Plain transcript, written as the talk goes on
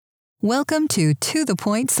Welcome to the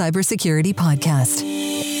Point Cybersecurity Podcast.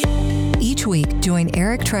 Each week, join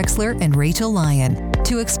Eric Trexler and Rachel Lyon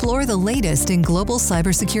to explore the latest in global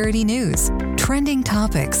cybersecurity news, trending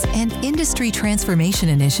topics, and industry transformation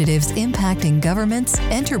initiatives impacting governments,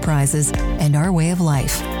 enterprises, and our way of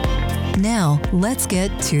life. Now, let's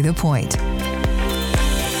get to the point.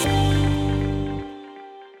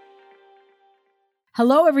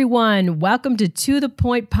 Hello, everyone. Welcome to the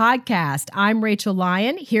Point Podcast. I'm Rachel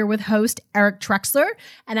Lyon, here with host Eric Trexler,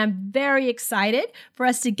 and I'm very excited for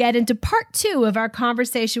us to get into part 2 of our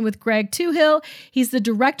conversation with Greg Tuhill. He's the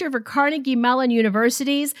director of Carnegie Mellon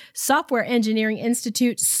University's Software Engineering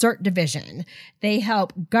Institute CERT division. They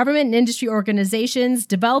help government and industry organizations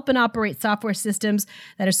develop and operate software systems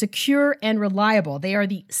that are secure and reliable. They are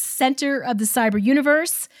the center of the cyber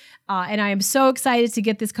universe. And I am so excited to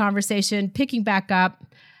get this conversation picking back up.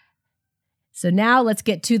 So now let's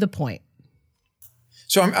get to the point.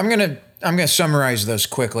 So I'm gonna summarize those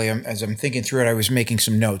quickly. As I'm thinking through it, I was making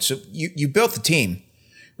some notes. So you built the team.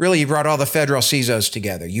 Really, you brought all the federal CISOs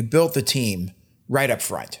together. You built the team right up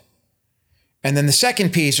front. And then the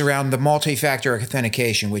second piece around the multi-factor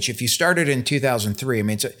authentication, which if you started in 2003, I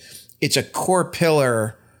mean, it's a core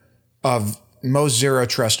pillar of most zero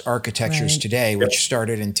trust architectures today, which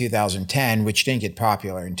started in 2010, which didn't get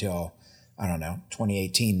popular until, I don't know,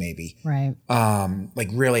 2018 maybe. Right. Like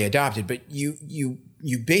really adopted. But you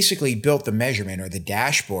basically built the measurement or the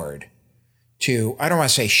dashboard to, I don't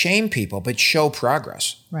want to say shame people, but show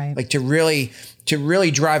progress. Right. Like to really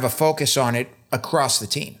drive a focus on it across the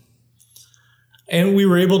team. And we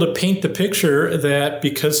were able to paint the picture that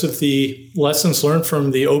because of the lessons learned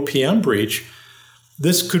from the OPM breach,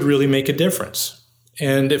 this could really make a difference.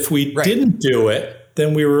 And if we didn't do it,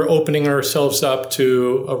 then we were opening ourselves up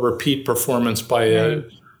to a repeat performance by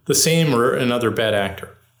the same or another bad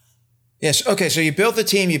actor. Yes. Okay. So you built the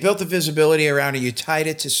team, you built the visibility around it, you tied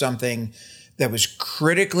it to something that was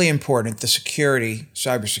critically important, the security,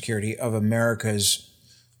 cybersecurity of America's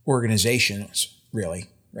organizations, really,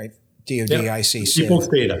 right? DOD, IC, people's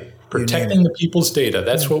data, protecting the people's data.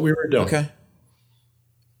 That's what we were doing. Okay.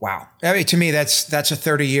 Wow. I mean, to me, that's your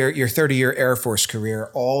 30-year Air Force career,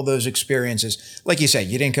 all those experiences. Like you said,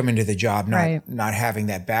 you didn't come into the job not having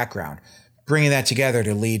that background. Bringing that together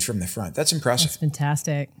to lead from the front. That's impressive. That's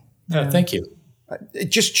fantastic. Thank you.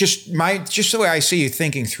 Just the way I see you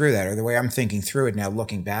thinking through that, or the way I'm thinking through it now,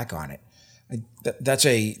 looking back on it,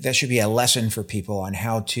 that should be a lesson for people on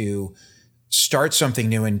how to start something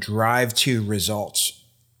new and drive to results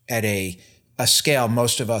at a scale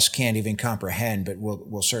most of us can't even comprehend, but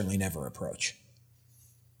we'll certainly never approach.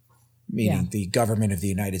 Meaning the government of the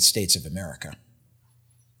United States of America.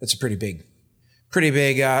 That's a pretty big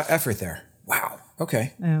effort there. Wow.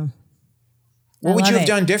 Okay. Oh. What would you have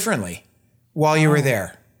done differently while you were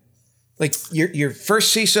there? Like your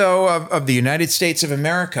first CISO of the United States of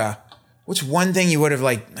America, what's one thing you would have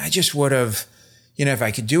I just would have, if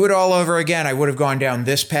I could do it all over again, I would have gone down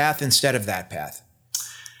this path instead of that path.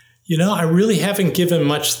 I really haven't given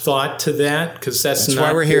much thought to that because that's not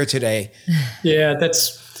why we're here today. Yeah,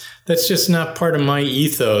 that's just not part of my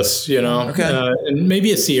ethos, Okay. And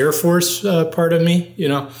maybe it's the Air Force part of me,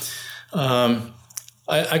 I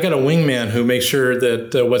got a wingman who makes sure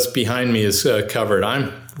that what's behind me is covered.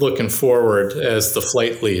 I'm looking forward as the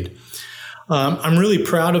flight lead. I'm really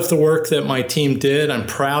proud of the work that my team did. I'm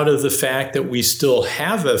proud of the fact that we still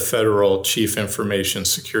have a federal chief information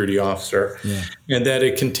security officer and that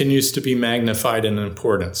it continues to be magnified in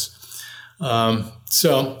importance. I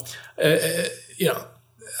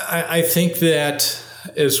think that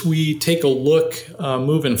as we take a look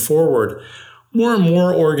moving forward, more and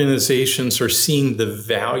more organizations are seeing the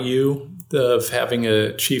value of having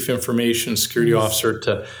a chief information security officer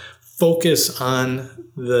to focus on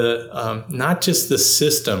the not just the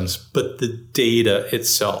systems, but the data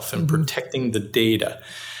itself and protecting the data.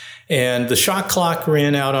 And the shot clock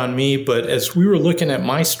ran out on me, but as we were looking at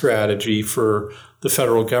my strategy for the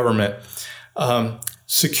federal government,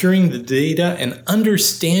 securing the data and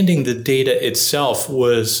understanding the data itself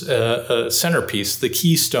was a centerpiece, the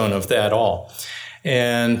keystone of that all.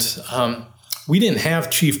 And we didn't have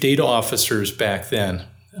chief data officers back then.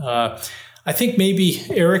 I think maybe,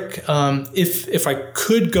 Eric, if I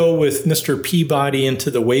could go with Mr. Peabody into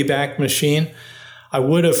the Wayback Machine, I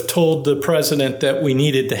would have told the president that we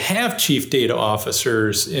needed to have chief data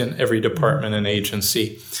officers in every department and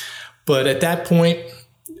agency. But at that point,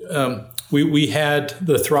 we had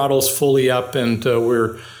the throttles fully up, and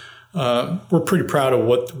we're pretty proud of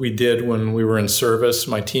what we did when we were in service,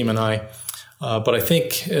 my team and I. But I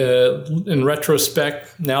think in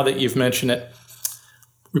retrospect, now that you've mentioned it,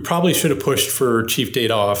 we probably should have pushed for chief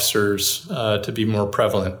data officers to be more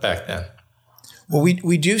prevalent back then. Well,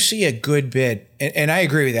 we do see a good bit, and I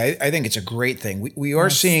agree with that. I think it's a great thing. We are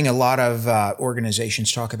seeing a lot of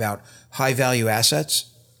organizations talk about high value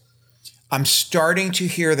assets. I'm starting to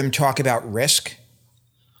hear them talk about risk,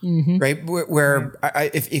 right? Where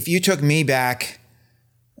if you took me back,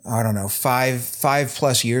 I don't know, five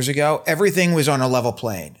plus years ago, everything was on a level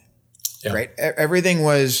plane, right? Everything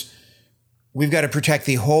was, we've got to protect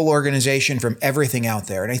the whole organization from everything out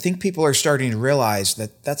there. And I think people are starting to realize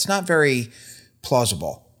that that's not very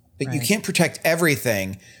plausible. That you can't protect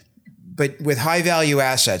everything, but with high value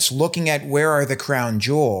assets, looking at where are the crown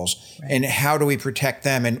jewels and how do we protect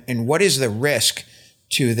them, and what is the risk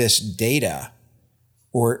to this data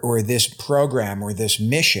or this program or this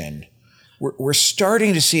mission. We're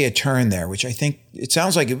starting to see a turn there, which I think it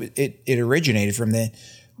sounds like it originated from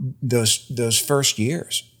those first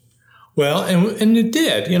years. Well, and it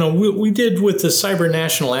did. You know, we did with the Cyber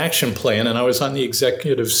National Action Plan, and I was on the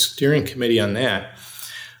executive steering committee on that.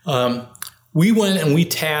 We went and we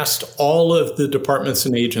tasked all of the departments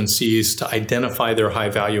and agencies to identify their high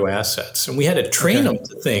value assets, and we had to train them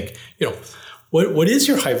to think, you know, what is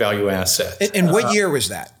your high value asset? And what year was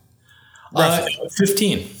that?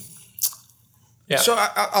 15. Yeah. So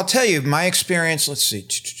I'll tell you my experience. Let's see.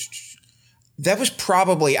 That was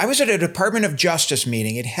probably, I was at a Department of Justice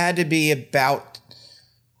meeting. It had to be about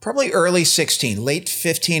probably early 16, late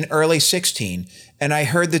 15, early 16. And I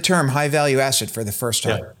heard the term high value asset for the first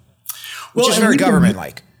time, which is very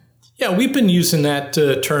government-like. Yeah, we've been using that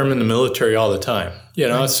term in the military all the time, you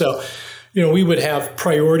know. So, you know, we would have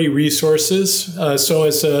priority resources. So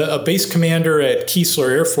as a base commander at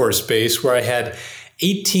Keesler Air Force Base, where I had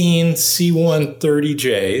 18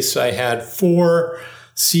 C-130Js, I had 4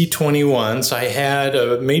 C-21s, I had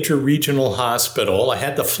a major regional hospital, I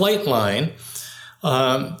had the flight line,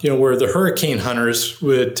 you know, where the hurricane hunters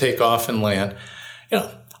would take off and land. You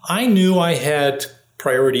know, I knew I had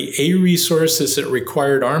priority A resources that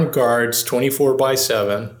required armed guards 24/7.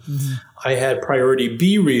 Mm-hmm. I had priority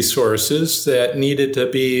B resources that needed to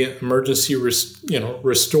be emergency,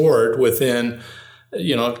 restored within,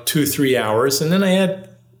 2-3 hours. And then I had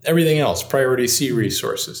everything else, priority C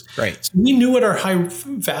resources. Right. So we knew what our high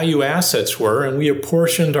value assets were, and we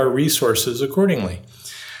apportioned our resources accordingly.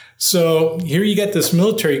 So here you get this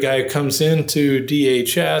military guy who comes into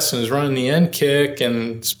DHS and is running the NCIC,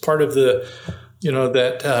 and it's part of the,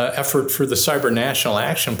 that effort for the Cyber National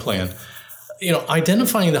Action Plan.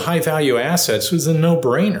 Identifying the high value assets was a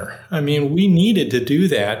no-brainer. I mean, we needed to do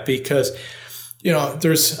that because,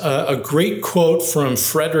 there's a great quote from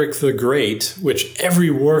Frederick the Great, which every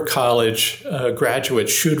War College graduate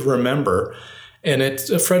should remember. And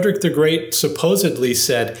Frederick the Great supposedly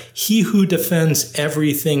said, "He who defends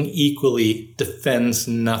everything equally defends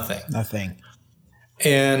nothing." Nothing.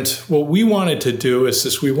 And what we wanted to do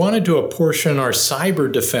is we wanted to apportion our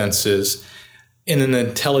cyber defenses in an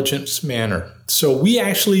intelligent manner. So we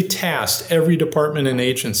actually tasked every department and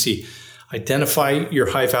agency, identify your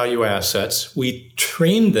high value assets. We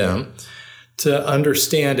trained them to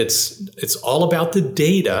understand it's all about the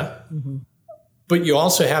data. Mm-hmm. But you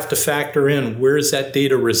also have to factor in, where does that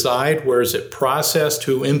data reside? Where is it processed?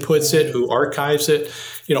 Who inputs it? Who archives it?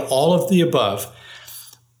 All of the above.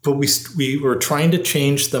 But we were trying to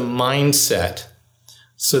change the mindset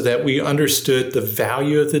so that we understood the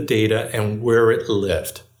value of the data and where it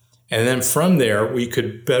lived. And then from there, we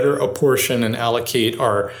could better apportion and allocate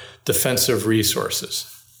our defensive resources.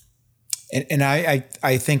 And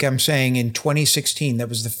I think I'm saying in 2016, that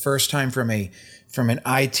was the first time from an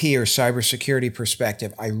IT or cybersecurity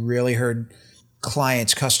perspective, I really heard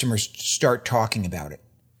customers start talking about it.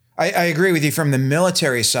 I agree with you from the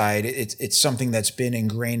military side. It's something that's been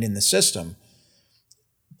ingrained in the system.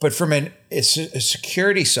 But from a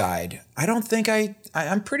security side, I don't think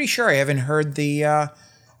I'm pretty sure I haven't heard I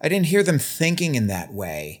didn't hear them thinking in that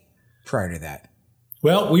way prior to that.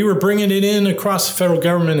 Well, we were bringing it in across the federal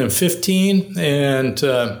government in 2015, and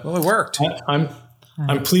it worked.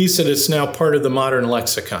 I'm pleased that it's now part of the modern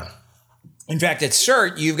lexicon. In fact, at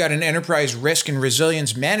CERT, you've got an enterprise risk and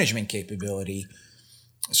resilience management capability.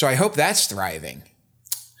 So I hope that's thriving.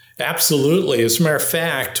 Absolutely. As a matter of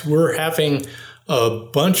fact, we're having a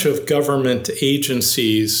bunch of government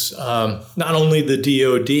agencies, not only the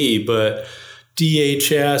DoD, but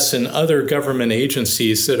DHS and other government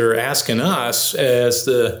agencies that are asking us as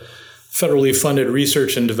the federally funded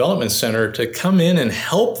research and development center to come in and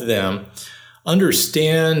help them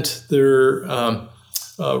understand their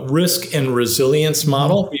risk and resilience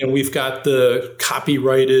model. We've got the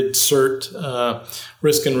copyrighted CERT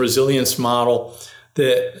risk and resilience model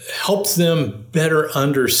that helps them better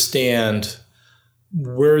understand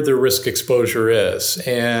where their risk exposure is.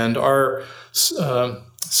 And our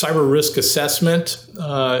cyber risk assessment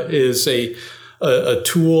is a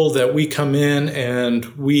tool that we come in and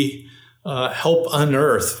we help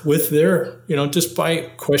unearth with their, just by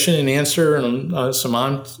question and answer and some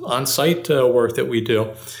on-site work that we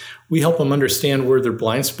do. We help them understand where their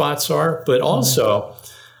blind spots are, but also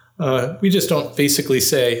we just don't basically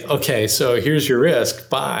say, okay, so here's your risk,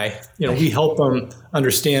 bye. We help them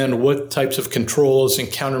understand what types of controls and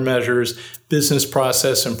countermeasures, business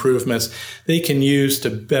process improvements they can use to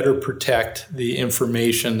better protect the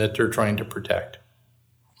information that they're trying to protect.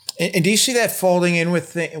 And do you see that folding in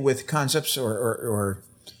with concepts or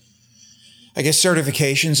I guess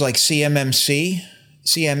certifications like CMMC?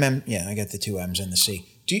 Yeah, I got the two M's and the C.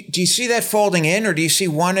 Do you see that folding in, or do you see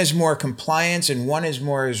one as more compliance and one as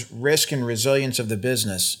more as risk and resilience of the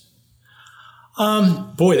business?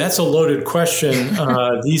 Boy, that's a loaded question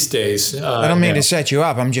these days. I don't mean to set you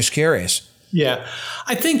up. I'm just curious. Yeah,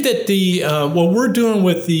 I think that what we're doing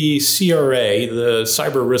with the CRA, the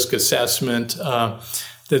Cyber Risk Assessment, that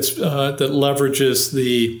leverages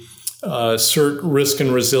the CERT Risk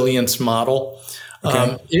and Resilience model,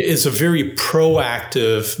 is a very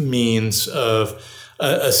proactive means of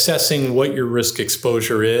assessing what your risk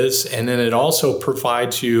exposure is. And then it also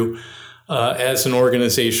provides you, as an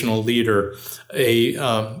organizational leader,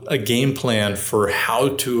 a game plan for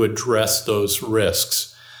how to address those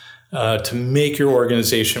risks to make your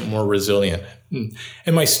organization more resilient.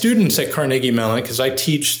 And my students at Carnegie Mellon, because I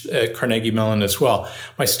teach at Carnegie Mellon as well,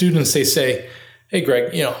 my students, they say, hey,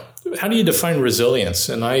 Greg, how do you define resilience?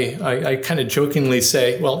 And I kind of jokingly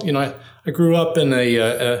say, well, I grew up in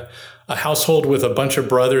a household with a bunch of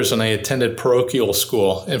brothers, and I attended parochial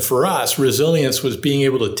school. And for us, resilience was being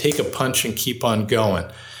able to take a punch and keep on going.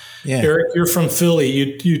 Yeah. Eric, you're from Philly.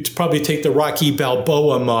 You'd probably take the Rocky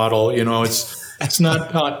Balboa model. It's not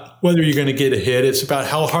about whether you're going to get a hit. It's about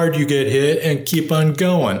how hard you get hit and keep on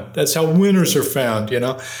going. That's how winners are found,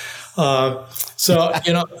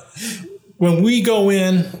 when we go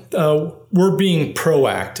in, we're being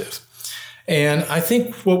proactive. And I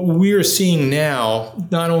think what we are seeing now,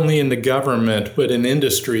 not only in the government, but in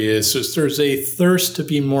industry, is there's a thirst to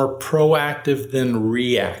be more proactive than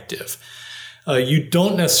reactive. You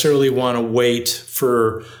don't necessarily want to wait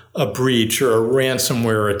for a breach or a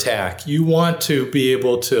ransomware attack. You want to be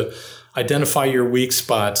able to identify your weak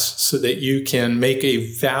spots so that you can make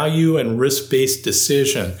a value and risk-based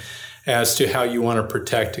decision as to how you want to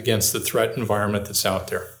protect against the threat environment that's out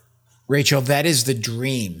there. Rachel, that is the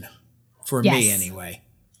dream. For me, anyway.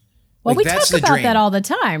 Well, we talk about that all the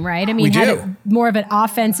time, right? I mean, more of an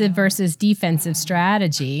offensive versus defensive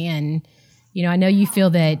strategy. And, I know you feel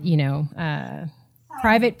that,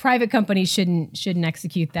 private companies shouldn't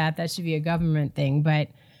execute that. That should be a government thing. But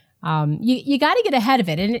you got to get ahead of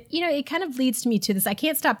it. And, it kind of leads me to this. I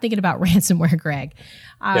can't stop thinking about ransomware, Greg.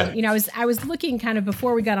 I was looking kind of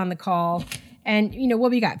before we got on the call, and, what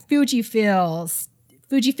we got? Fujifilm,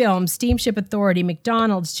 Steamship Authority,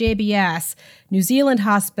 McDonald's, JBS, New Zealand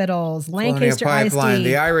hospitals, Lancaster Pipeline, ISD.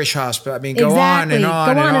 the Irish hospital. I mean, go on and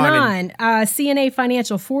on. CNA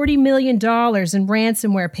Financial, $40 million in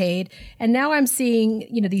ransomware paid. And now I'm seeing,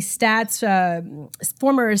 these stats.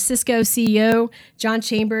 Former Cisco CEO John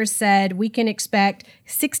Chambers said we can expect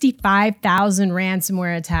 65,000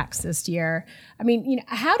 ransomware attacks this year. I mean,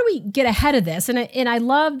 how do we get ahead of this? And I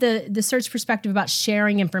love the search perspective about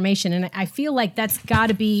sharing information. And I feel like that's got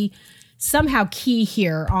to be somehow key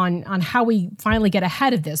here on how we finally get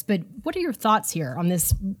ahead of this. But what are your thoughts here on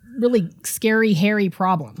this really scary, hairy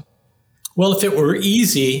problem? Well, if it were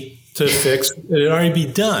easy to fix, it'd already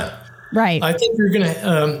be done. Right. I think we're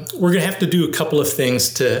gonna have to do a couple of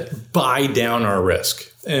things to buy down our risk,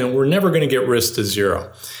 and we're never going to get risk to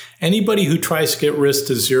zero. Anybody who tries to get risk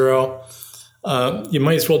to zero, you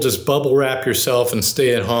might as well just bubble wrap yourself and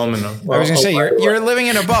stay at home. And I was going to say, you're living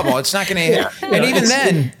in a bubble. It's not going to hit. And even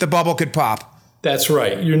then, the bubble could pop. That's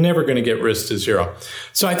right. You're never going to get risk to zero.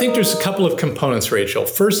 So I think there's a couple of components, Rachel.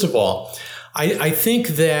 First of all, I think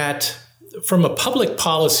that from a public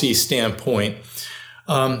policy standpoint,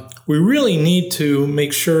 we really need to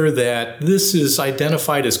make sure that this is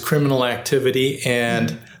identified as criminal activity,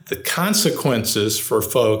 and the consequences for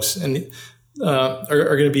folks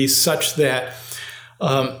are going to be such that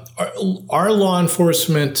our law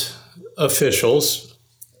enforcement officials,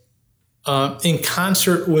 in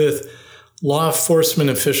concert with law enforcement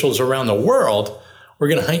officials around the world, we're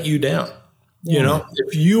going to hunt you down. Yeah.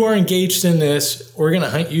 If you are engaged in this, we're going to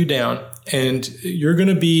hunt you down, and you're going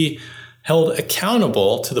to be held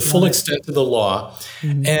accountable to the full extent of the law.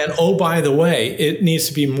 And oh, by the way, it needs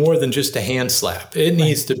to be more than just a hand slap. It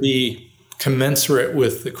needs to be commensurate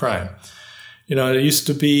with the crime. There used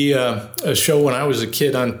to be a show when I was a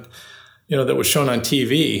kid on, that was shown on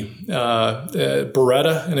TV,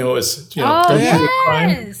 Beretta, and it was, don't do the crime.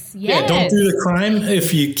 Yes. Yeah, don't do the crime.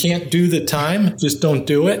 If you can't do the time, just don't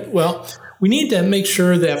do it. Well, we need to make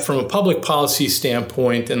sure that from a public policy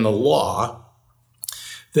standpoint in the law,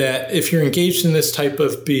 that if you're engaged in this type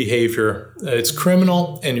of behavior, it's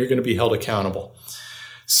criminal and you're going to be held accountable.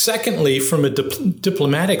 Secondly, from a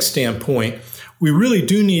diplomatic standpoint, we really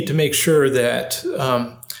do need to make sure that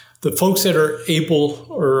the folks that are able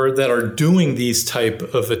or that are doing these type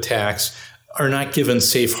of attacks are not given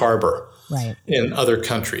safe harbor in other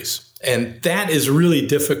countries. And that is really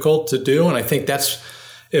difficult to do. And I think that's,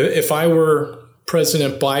 if I were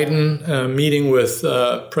President Biden meeting with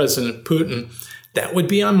President Putin, that would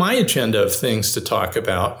be on my agenda of things to talk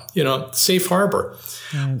about, safe harbor.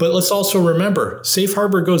 But let's also remember, safe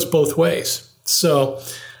harbor goes both ways. So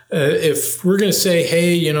if we're going to say,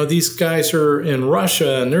 hey, these guys are in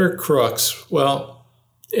Russia and they're crooks, well,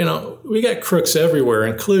 we got crooks everywhere,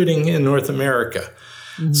 including in North America.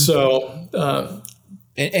 So,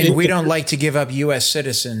 and we don't like to give up U.S.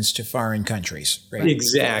 citizens to foreign countries, right?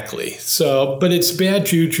 Exactly. So, but it's bad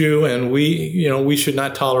juju, and we should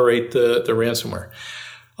not tolerate the ransomware.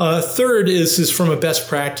 Third is from a best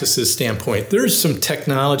practices standpoint. There's some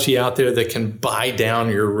technology out there that can buy down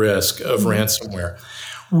your risk of ransomware.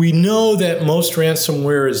 We know that most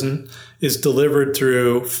ransomware is delivered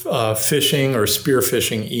through phishing or spear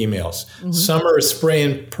phishing emails. Some are spray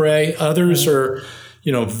and pray. Others are,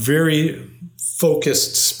 very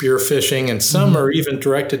focused spear phishing, and some are even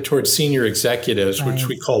directed towards senior executives, which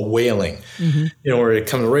we call whaling, where it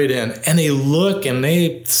comes right in and they look and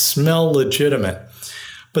they smell legitimate.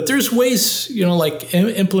 But there's ways, like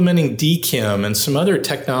implementing DKIM and some other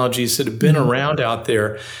technologies that have been around out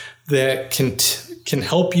there that can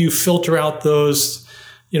help you filter out those,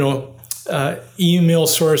 email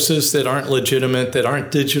sources that aren't legitimate, that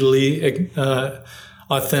aren't digitally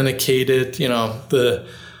authenticated,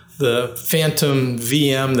 the phantom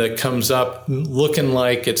VM that comes up looking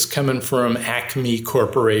like it's coming from Acme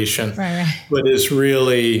Corporation, but is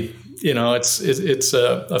really, it's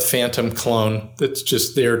a phantom clone that's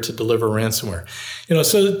just there to deliver ransomware.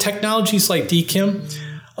 So technologies like DKIM,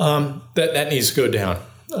 that needs to go down.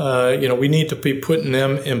 We need to be putting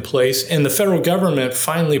them in place. And the federal government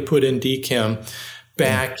finally put in DKIM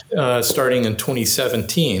back starting in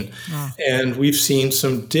 2017. And we've seen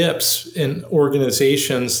some dips in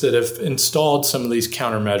organizations that have installed some of these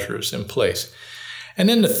countermeasures in place. And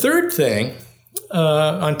then the third thing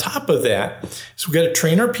on top of that is we've got to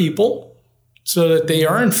train our people so that they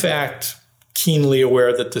are, in fact, keenly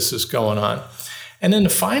aware that this is going on. And then the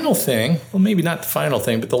final thing, well, maybe not the final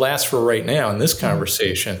thing, but the last for right now in this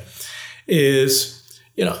conversation is,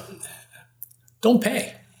 don't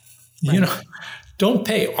pay. Don't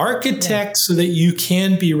pay. Architect so that you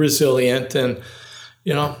can be resilient and,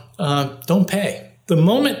 don't pay. The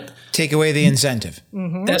moment... Take away the incentive.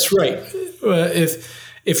 That's right.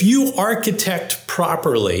 If you architect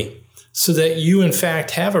properly so that you, in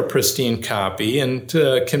fact, have a pristine copy and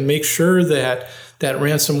can make sure that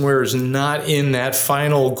ransomware is not in that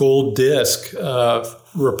final gold disk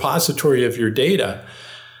repository of your data,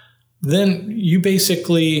 then you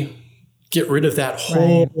basically get rid of that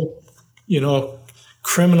whole,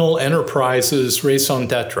 criminal enterprise's raison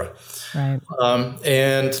d'etre.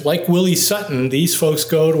 And like Willie Sutton, these folks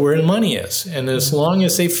go to where the money is. And as long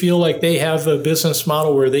as they feel like they have a business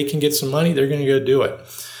model where they can get some money, they're going to go do it.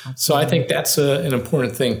 Absolutely. So I think that's an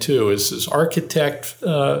important thing too, is architect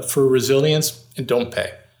for resilience and don't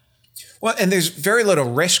pay. Well, and there's very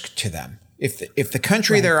little risk to them. If the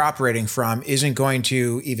country they're operating from isn't going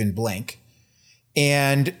to even blink,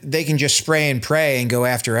 and they can just spray and pray and go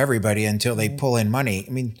after everybody until they pull in money.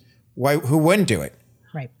 I mean, who wouldn't do it?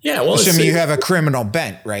 Right. Yeah. Well, assuming you have a criminal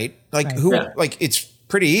bent, right? Like it's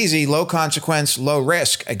pretty easy, low consequence, low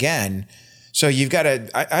risk again. So you've got to,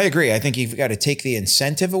 I agree. I think you've got to take the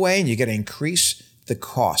incentive away and you got to increase the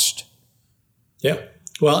cost. Yeah.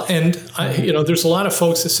 Well, and there's a lot of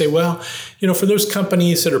folks that say, well, for those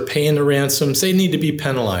companies that are paying the ransoms, they need to be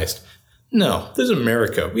penalized. No, this is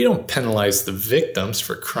America. We don't penalize the victims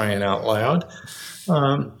for crying out loud.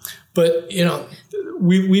 But,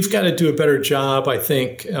 we've got to do a better job, I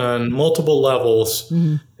think, on multiple levels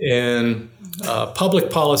in public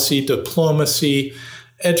policy, diplomacy,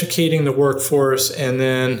 educating the workforce, and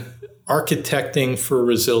then architecting for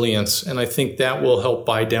resilience. And I think that will help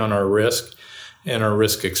buy down our risk and our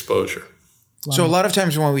risk exposure. So a lot of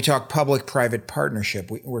times when we talk public-private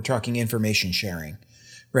partnership, we're talking information sharing,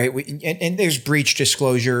 right? And there's breach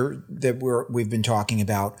disclosure that we've been talking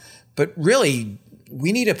about, but really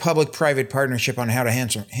we need a public-private partnership on how to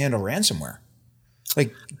handle ransomware.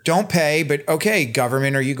 Like, don't pay, but okay,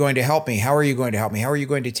 government, are you going to help me? How are you going to help me? How are you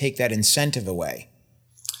going to take that incentive away?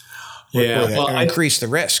 Or increase the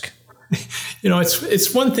risk?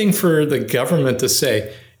 It's one thing for the government to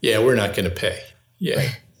say, yeah, we're not going to pay.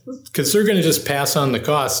 Yeah. Because they're going to just pass on the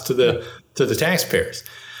cost to the taxpayers.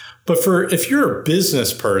 But if you're a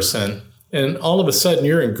business person and all of a sudden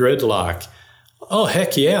you're in gridlock, oh,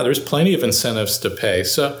 heck yeah, there's plenty of incentives to pay.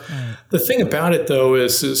 So the thing about it, though,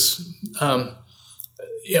 is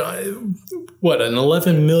what, an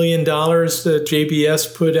 $11 million that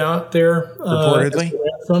JBS put out there? Reportedly.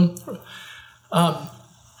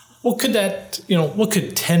 What could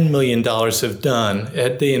 $10 million have done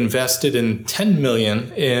had they invested in $10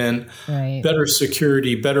 million in better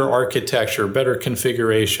security, better architecture, better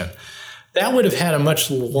configuration? That would have had a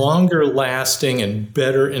much longer lasting and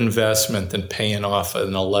better investment than paying off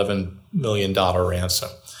an $11 million ransom.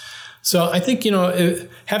 So I think,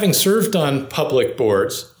 having served on public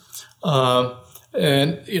boards, actually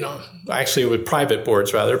with private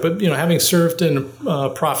boards rather, but, having served in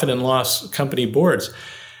profit and loss company boards,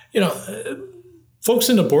 folks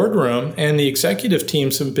in the boardroom and the executive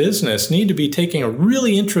teams in business need to be taking a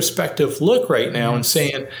really introspective look right now and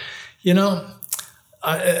saying,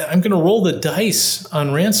 I'm going to roll the dice on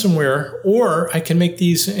ransomware, or I can make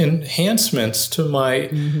these enhancements to my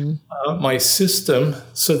my system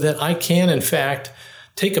so that I can, in fact,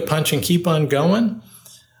 take a punch and keep on going.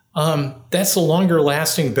 That's a longer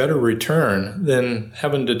lasting, better return than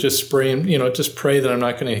having to just spray and, just pray that I'm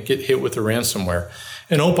not going to get hit with the ransomware.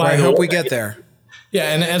 And I hope we get there.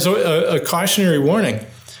 Yeah. And as a cautionary warning,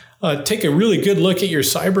 take a really good look at your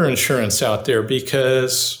cyber insurance out there,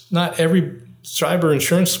 because not every cyber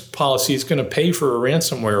insurance policy is going to pay for a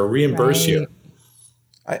ransomware or reimburse you.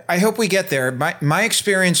 I hope we get there. My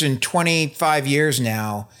experience in 25 years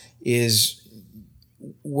now is,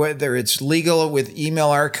 whether it's legal with email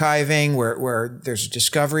archiving where there's a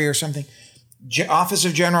discovery or something, Office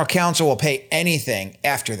of General Counsel will pay anything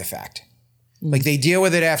after the fact. Like, they deal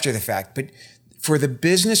with it after the fact. But for the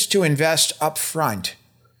business to invest up front,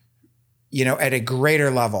 at a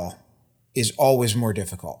greater level is always more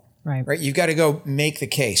difficult. Right? You've got to go make the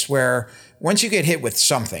case where once you get hit with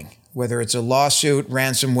something, whether it's a lawsuit,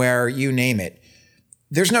 ransomware, you name it,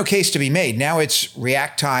 there's no case to be made. Now it's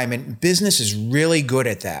react time, and business is really good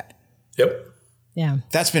at that. Yep. Yeah.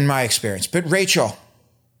 That's been my experience. But Rachel,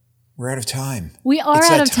 we're out of time. We are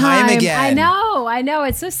out of time again. I know.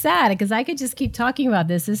 It's so sad because I could just keep talking about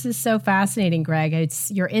this. This is so fascinating, Greg.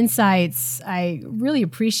 It's your insights. I really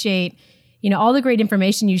appreciate, all the great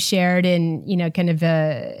information you shared and, kind of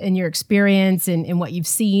in your experience and what you've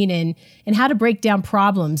seen and how to break down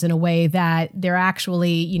problems in a way that they're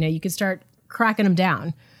actually, you can start cracking them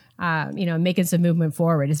down, making some movement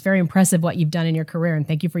forward. It's very impressive what you've done in your career, and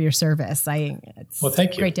thank you for your service. Thank you.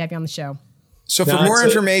 Great to have you on the show. So for more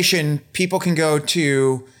information, people can go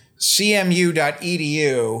to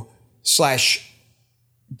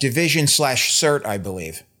cmu.edu/division/cert, I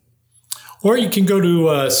believe. Or you can go to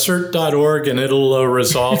cert.org and it'll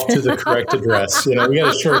resolve to the correct address. We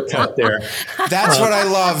got a shortcut there. That's what I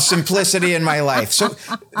love, simplicity in my life. So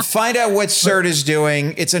find out what CERT is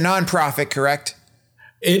doing. It's a nonprofit, correct?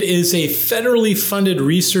 It is a federally funded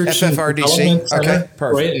research and development center. Okay,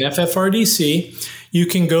 perfect. Right, an FFRDC. You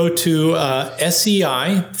can go to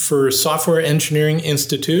SEI for Software Engineering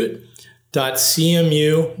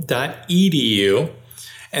Institute.cmu.edu,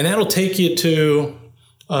 and that'll take you to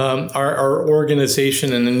our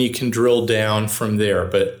organization, and then you can drill down from there.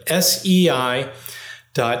 But SEI.cmu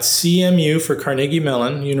for Carnegie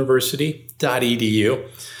Mellon University.edu.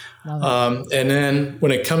 And then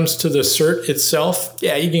when it comes to the CERT itself,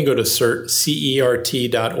 you can go to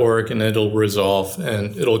CERT.org and it'll resolve,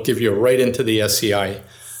 and it'll give you right into the SEI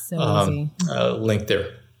link there.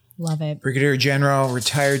 Love it. Brigadier General,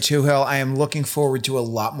 retired Toohill. I am looking forward to a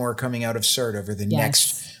lot more coming out of CERT over the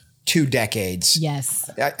next 2 decades. Yes.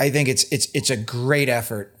 I think it's a great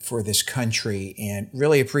effort for this country, and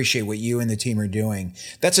really appreciate what you and the team are doing.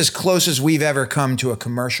 That's as close as we've ever come to a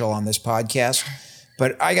commercial on this podcast.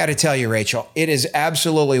 But I got to tell you, Rachel, it is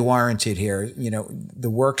absolutely warranted here. The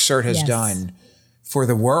work CERT has done for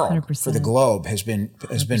the world, 100%. For the globe, has been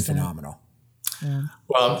phenomenal. Yeah.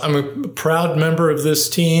 Well, I'm a proud member of this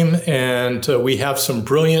team, and we have some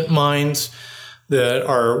brilliant minds that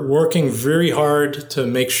are working very hard to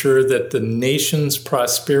make sure that the nation's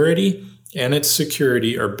prosperity and its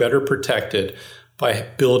security are better protected by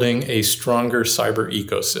building a stronger cyber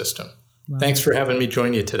ecosystem. Wow. Thanks for having me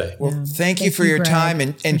join you today. Well, thank you for your time.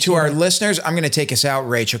 And to our listeners, I'm going to take us out,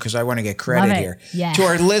 Rachel, because I want to get credit here. Yeah. To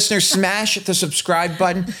our listeners, smash the subscribe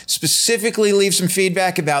button. Specifically, leave some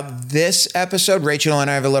feedback about this episode. Rachel and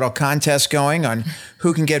I have a little contest going on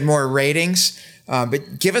who can get more ratings.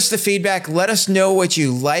 But give us the feedback. Let us know what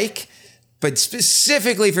you like. But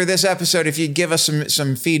specifically for this episode, if you'd give us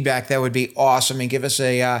some feedback, that would be awesome. And give us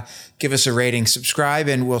a rating, subscribe,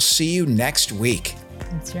 and we'll see you next week.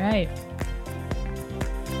 That's right.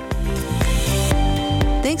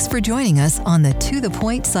 Thanks for joining us on the To The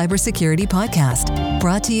Point Cybersecurity Podcast,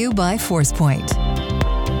 brought to you by ForcePoint.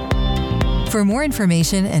 For more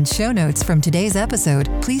information and show notes from today's episode,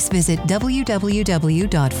 please visit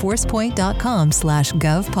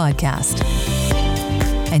www.forcepoint.com/govpodcast.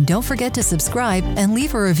 And don't forget to subscribe and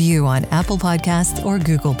leave a review on Apple Podcasts or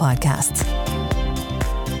Google Podcasts.